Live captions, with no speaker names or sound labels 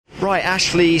Right,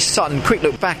 Ashley Sutton, quick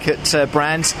look back at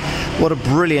Brands. What a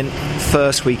brilliant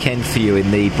first weekend for you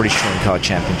in the British Touring Car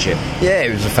Championship. Yeah,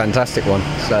 it was a fantastic one.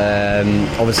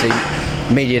 Obviously,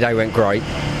 media day went great,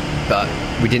 but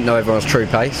we didn't know everyone's true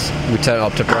pace. We turned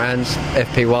up to Brands.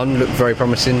 FP1 looked very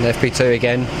promising. FP2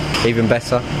 again, even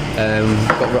better.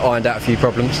 Got ironed out a few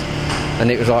problems,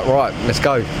 and it was like, right, let's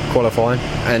go qualifying.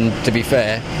 And to be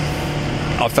fair,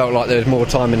 I felt like there was more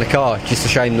time in the car. Just a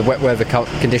shame the wet weather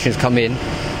conditions come in.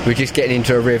 We're just getting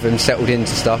into a rhythm, settled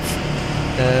into stuff.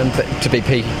 But to be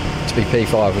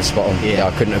P5 was spot on. Yeah,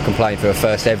 I couldn't have complained for a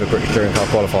first ever British Touring Car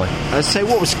qualifying. So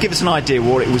give us an idea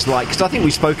what it was like, because I think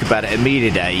we spoke about it at media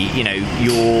day, you know,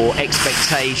 your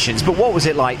expectations, but what was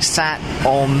it like sat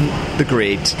on the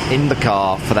grid in the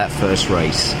car for that first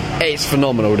race? It's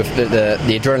phenomenal, the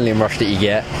adrenaline rush that you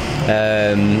get.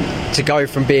 To go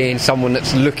from being someone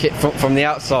that's looking from the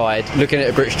outside, looking at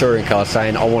a British Touring Car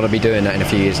saying I want to be doing that in a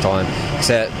few years time,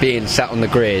 to being sat on the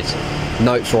grid,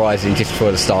 notes rising just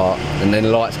before the start, and then the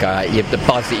lights go out, the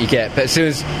buzz that you get. But as soon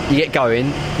as you get going,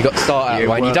 you got to start out of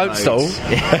the way and you don't stall,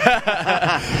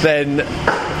 then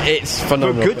it's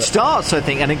phenomenal. But good starts, I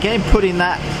think, and again putting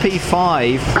that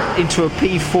P5 into a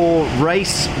P4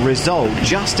 race result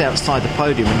just outside the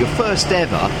podium in your first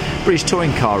ever British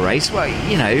Touring Car race. Well,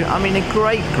 you know, I mean, a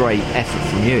great effort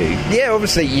from you. Yeah,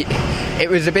 obviously it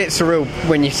was a bit surreal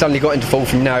when you suddenly got into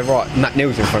fourth and you know, right, Matt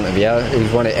Neal's in front of you,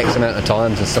 who's won it X amount of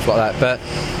times and stuff like that. But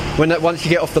once you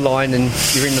get off the line and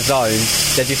you're in the zone,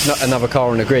 they're just not another car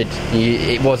on the grid.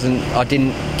 I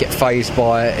didn't get phased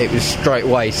by it. It was straight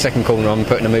away second corner, I'm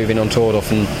putting a move in on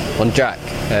Tordoff and on Jack.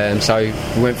 So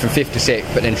we went from fifth to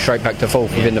sixth, but then straight back to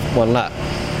fourth within the one lap.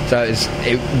 So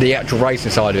the actual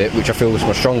racing side of it, which I feel was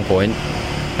my strong point,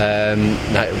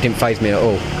 no, it didn't faze me at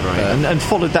all. And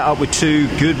followed that up with two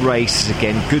good races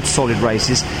again, good solid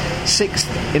races. Sixth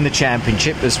in the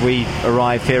championship as we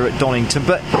arrive here at Donington.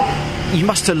 But you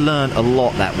must have learned a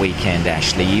lot that weekend,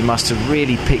 Ashley. You must have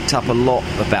really picked up a lot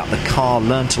about the car,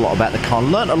 learnt a lot about the car,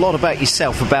 learnt a lot about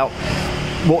yourself, about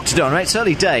what to do. I know it's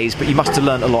early days, but you must have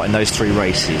learnt a lot in those three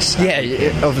races. Yeah,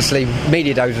 obviously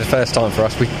media day was the first time for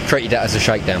us. We treated it as a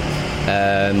shakedown,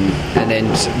 and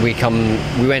then we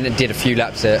went and did a few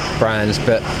laps at Brands,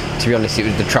 but to be honest,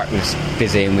 the track was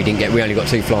busy and we only got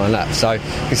 2 flying laps. So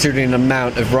considering the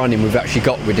amount of running we've actually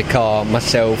got with the car,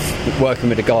 myself working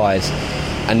with the guys,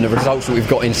 and the results that we've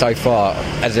got in so far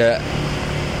as a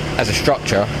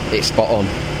structure, it's spot on.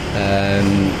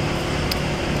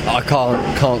 I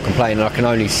can't complain, and I can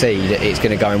only see that it's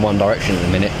going to go in one direction at the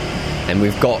minute. And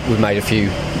we've made a few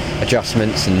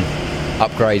adjustments and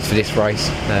upgrades for this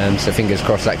race, so fingers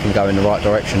crossed that can go in the right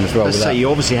direction as well. So you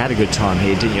obviously had a good time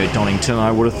here, didn't you, at Donington? I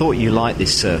would have thought you liked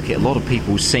this circuit. A lot of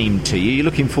people seem to. You're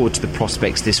looking forward to the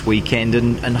prospects this weekend,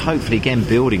 and hopefully again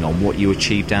building on what you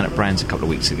achieved down at Brands a couple of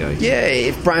weeks ago.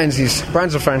 Yeah, Brands is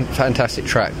a fantastic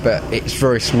track, but it's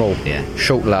very small. Yeah,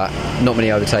 short lap, not many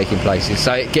overtaking places,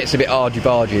 so it gets a bit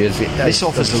argy-bargy. This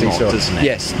offers a lot, doesn't it?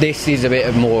 Yes, this is a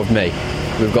bit more of me.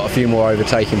 We've got a few more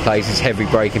overtaking places, heavy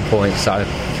braking points, so.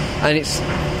 And it's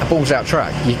a balls out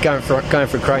track. You're going for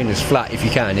a crane that's flat if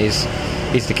you can is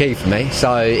the key for me.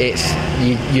 So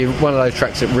you're one of those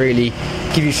tracks that really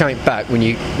give you something back when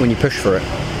you push for it.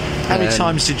 How many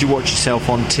times did you watch yourself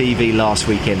on TV last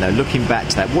weekend, though? Looking back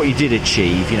to that, what you did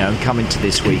achieve, you know, and coming to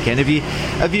this weekend,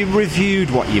 have you reviewed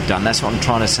what you've done? That's what I'm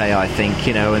trying to say, I think,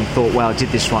 you know, and thought, well, I did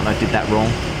this right and I did that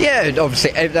wrong. Yeah,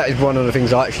 obviously that is one of the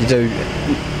things I actually do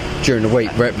during the week,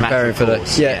 preparing for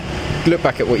look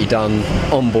back at what you've done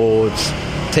on boards,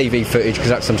 TV footage, because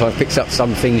that sometimes picks up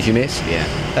some things you miss,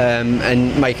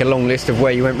 and make a long list of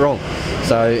where you went wrong,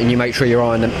 and you make sure you're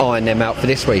iron them out for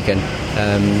this weekend.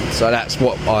 So that's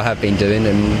what I have been doing,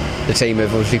 and the team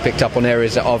have obviously picked up on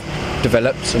areas that I've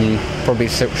developed, and probably,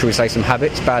 shall we say, some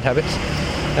bad habits.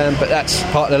 But that's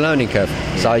part of the learning curve.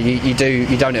 So you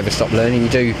don't ever stop learning. You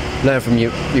do learn from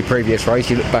your previous race.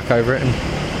 You look back over it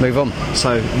and move on.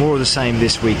 So more of the same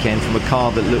this weekend from a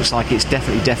car that looks like it's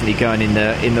definitely going in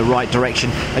the right direction.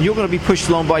 And you're going to be pushed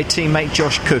along by teammate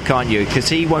Josh Cook, aren't you? Because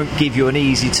he won't give you an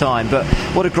easy time. But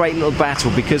what a great little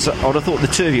battle, because I would have thought the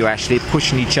two of you actually are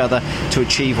pushing each other to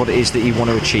achieve what it is that you want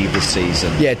to achieve this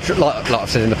season. Yeah, like I've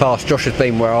said in the past, Josh has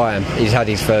been where I am. He's had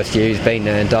his first year, he's been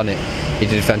there and done it. He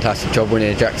did a fantastic job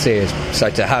winning the Jack Sears. So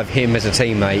to have him as a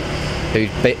teammate who's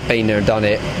been there and done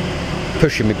it,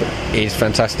 pushing me, is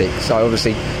fantastic. So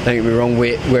obviously, don't get me wrong,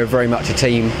 we're very much a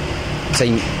team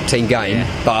game,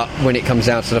 but when it comes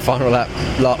down to the final lap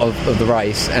of the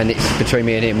race and it's between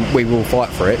me and him, we will fight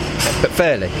for it, but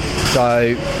fairly.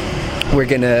 So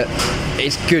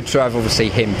it's good to have obviously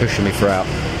him pushing me throughout.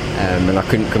 and I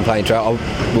couldn't complain to it. I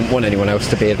wouldn't want anyone else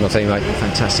to be as my teammate.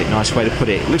 Fantastic, nice way to put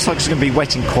it. Looks like it's going to be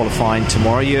wet in qualifying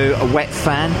tomorrow. Are you a wet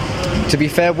fan? To be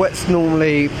fair, wet's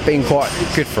normally been quite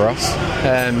good for us.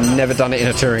 Never done it in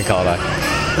a touring car though.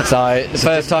 So the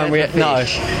first time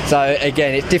So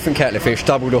again, it's different kettle of fish.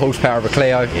 Double the horsepower of a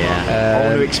Clio. Yeah.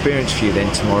 Whole new experience for you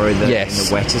then tomorrow in the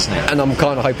wet, isn't it? And I'm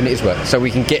kind of hoping it is wet, so we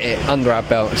can get it under our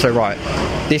belt and say, right,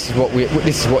 this is what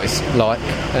it's like.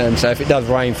 So if it does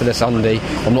rain for the Sunday,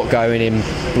 I'm not going in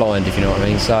blind, if you know what I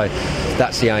mean. So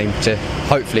that's the aim, to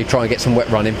hopefully try and get some wet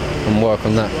running and work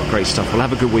on that. Great stuff. Well,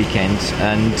 have a good weekend.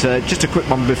 And just a quick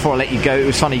one before I let you go. It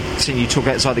was funny seeing you talk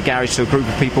outside the garage to a group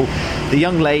of people. The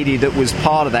young lady that was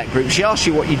part of that group, she asked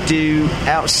you what you do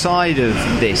outside of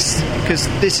this, because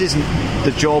this isn't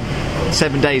the job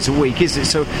 7 days a week, is it?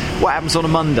 So what happens on a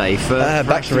Monday for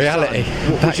back to reality?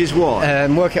 Which is what?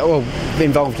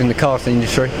 Involved in the karting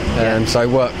industry. So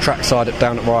work trackside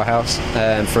down at Rye House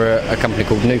for a company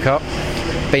called New Kart.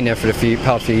 Been there for the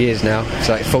past few years now,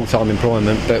 so it's full-time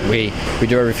employment, but we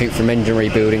do everything from engine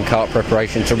rebuilding, kart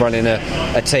preparation, to running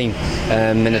a team,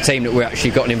 and a team that we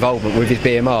actually got an involvement with is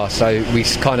BMR, so we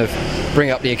kind of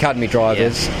bring up the academy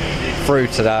drivers through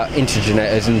to that into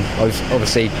Ginetta's, and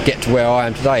obviously get to where I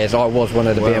am today, as I was one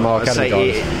of the BMR academy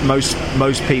drivers.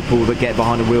 Most people that get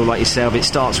behind a wheel like yourself, it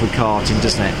starts with karting,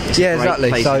 doesn't it? It's a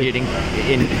great place. So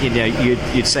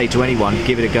you'd say to anyone,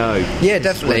 give it a go. Yeah,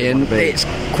 definitely, and it's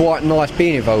quite nice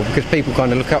being involved, because people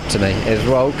kind of look up to me as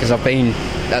well, because I've been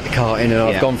at the karting and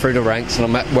I've gone through the ranks and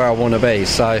I'm at where I want to be,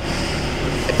 so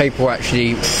people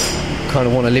actually kind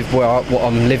of want to live what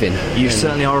I'm living. You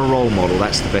certainly are a role model.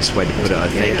 That's the best way to put it, I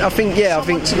think.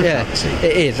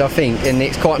 It is, I think, and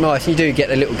it's quite nice. You do get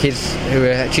the little kids who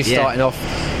are actually starting off,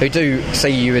 who do see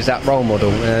you as that role model,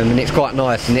 and it's quite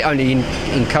nice, and it only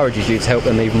encourages you to help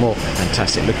them even more.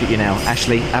 Fantastic. Look at you now.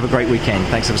 Ashley, have a great weekend.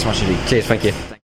 Thanks ever so much indeed. Cheers, thank you.